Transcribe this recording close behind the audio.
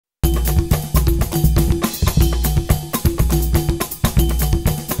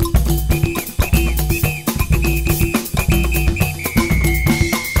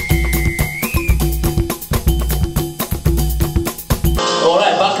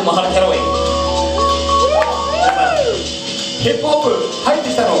ヒップホップ入っ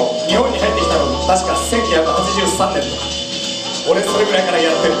てきたの、日本に入ってきたの確か1983年とか、俺それぐらいからや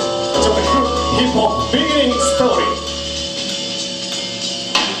ってる。ちょっとヒップホップビギニングストーリー。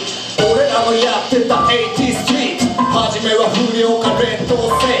俺らのやってた80ストリート、初めは不良か劣等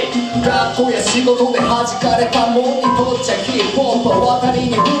生、学校や仕事で弾かれたもんにとっちゃヒップホップは渡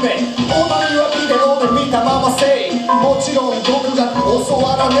りに船、踊りはビデオで見たまませい、もちろん独学教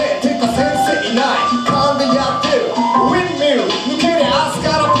わらねえ、てか先生いない、勘でやってる。ウィンミル抜けりゃアス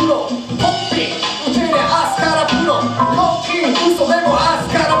カラプロ、ホッピン打てりゃアスカラプロ、ロッキン嘘でもア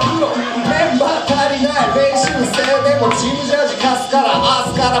スカラプロ、メンバー足りない練習生でもチームジャージ貸すからア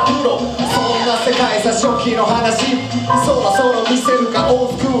スカラプロ、そんな世界さ初期の話、そろそろ見せるかオ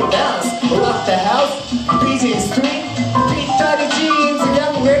ールスクールダンス、ラッターハウスビジンストリート、ぴったりジーンズヤ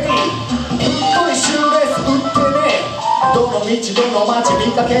ングレディー、ぶっといシューレース売ってねえ、どの道どの街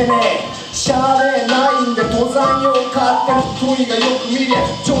見かけねえ、シャーレーないんで登山用買ってる太いがよく見りゃ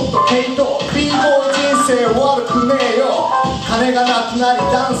ちょっと毛糸、ビーボーイ人生悪くねえよ、金がなくなり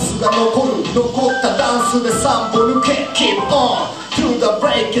ダンスが残る、残ったダンスで3歩抜け Keep on to the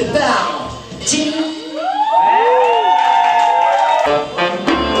break it down チン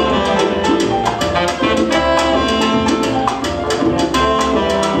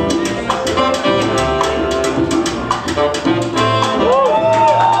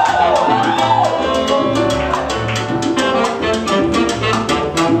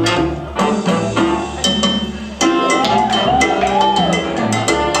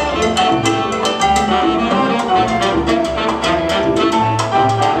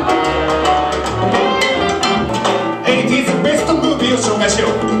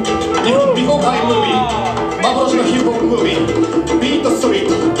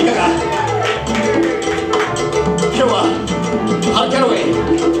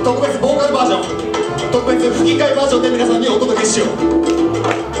特別ボーカルバージョン、特別吹き替えバージョンで皆さんにお届けしよう。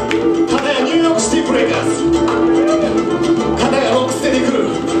片やニューヨークシティブレイカーズ、片やロックステに来る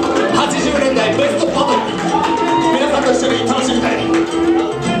80年代ベストバトル、皆さんと一緒に楽しみたい。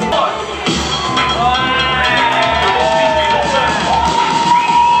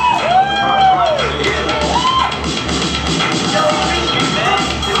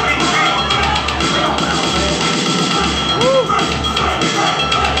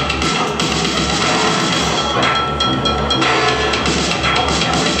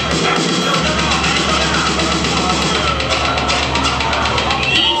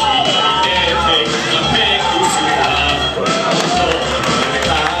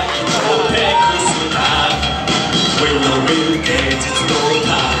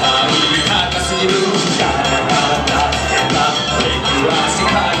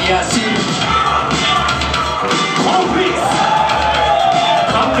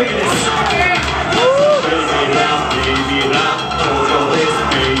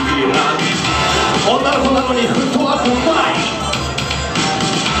女の子なのにフットワークうまい。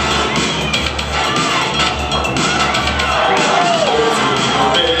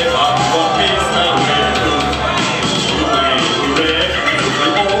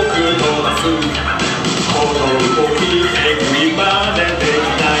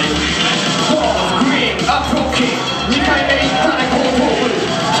2回目いったね後頭部、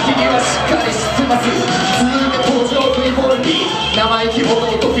引き際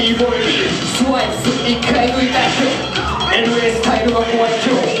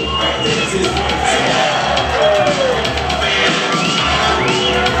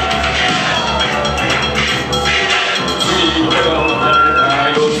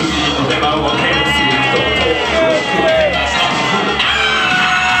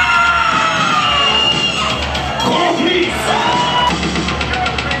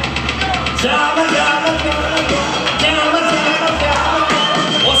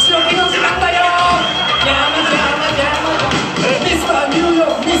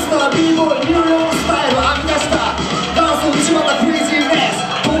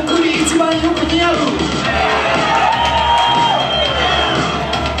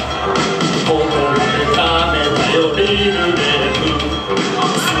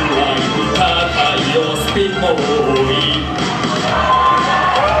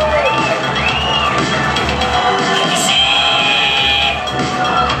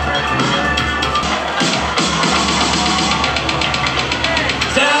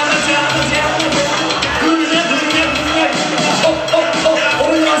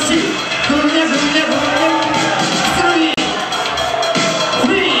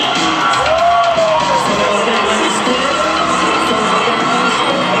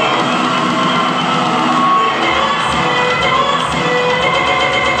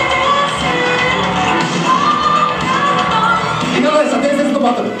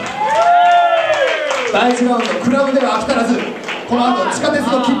第1ラウンドクラブでは飽き足らず、この後地下鉄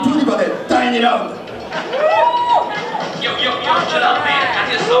の切符売り場で第2ラウンド。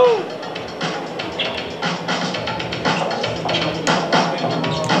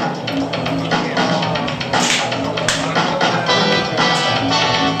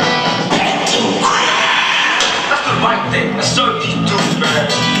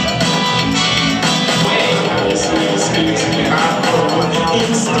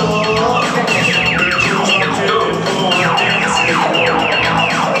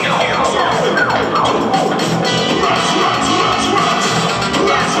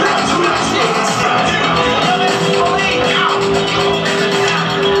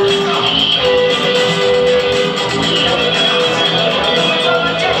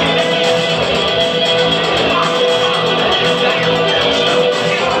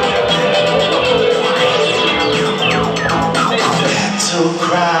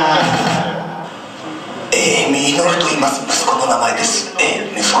ミノルと言います。息子の名前です。息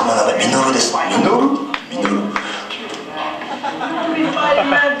子の名前ミノルです。ミノル？ミノル。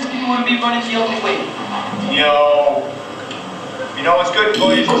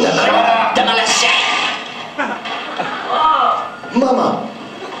いい子だから。だからしゃママ。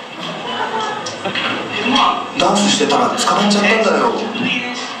ダンスしてたら捕まっちゃったんだよ。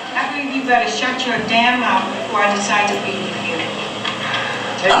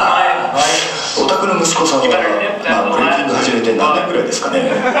お宅の息子さんは、ブレイキング始めて何年ぐらいですかね。ニ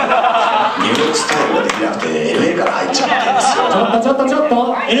ューヨークスタイルができなくて LA から入っちゃったんですよ。ちょっ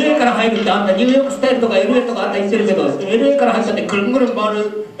と LA から入るってあんたニューヨークスタイルとか LA とかあんた言ってるけど LA から入っちゃってぐるんぐるん回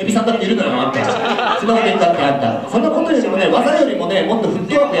るエビさんだっているのよあんた。そんなこと言ったってあんた。そんなことよりもね技よりもねもっとフッ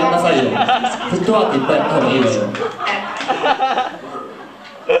トワークやんなさいよ。フットワークいっぱいやった方がいいわよ。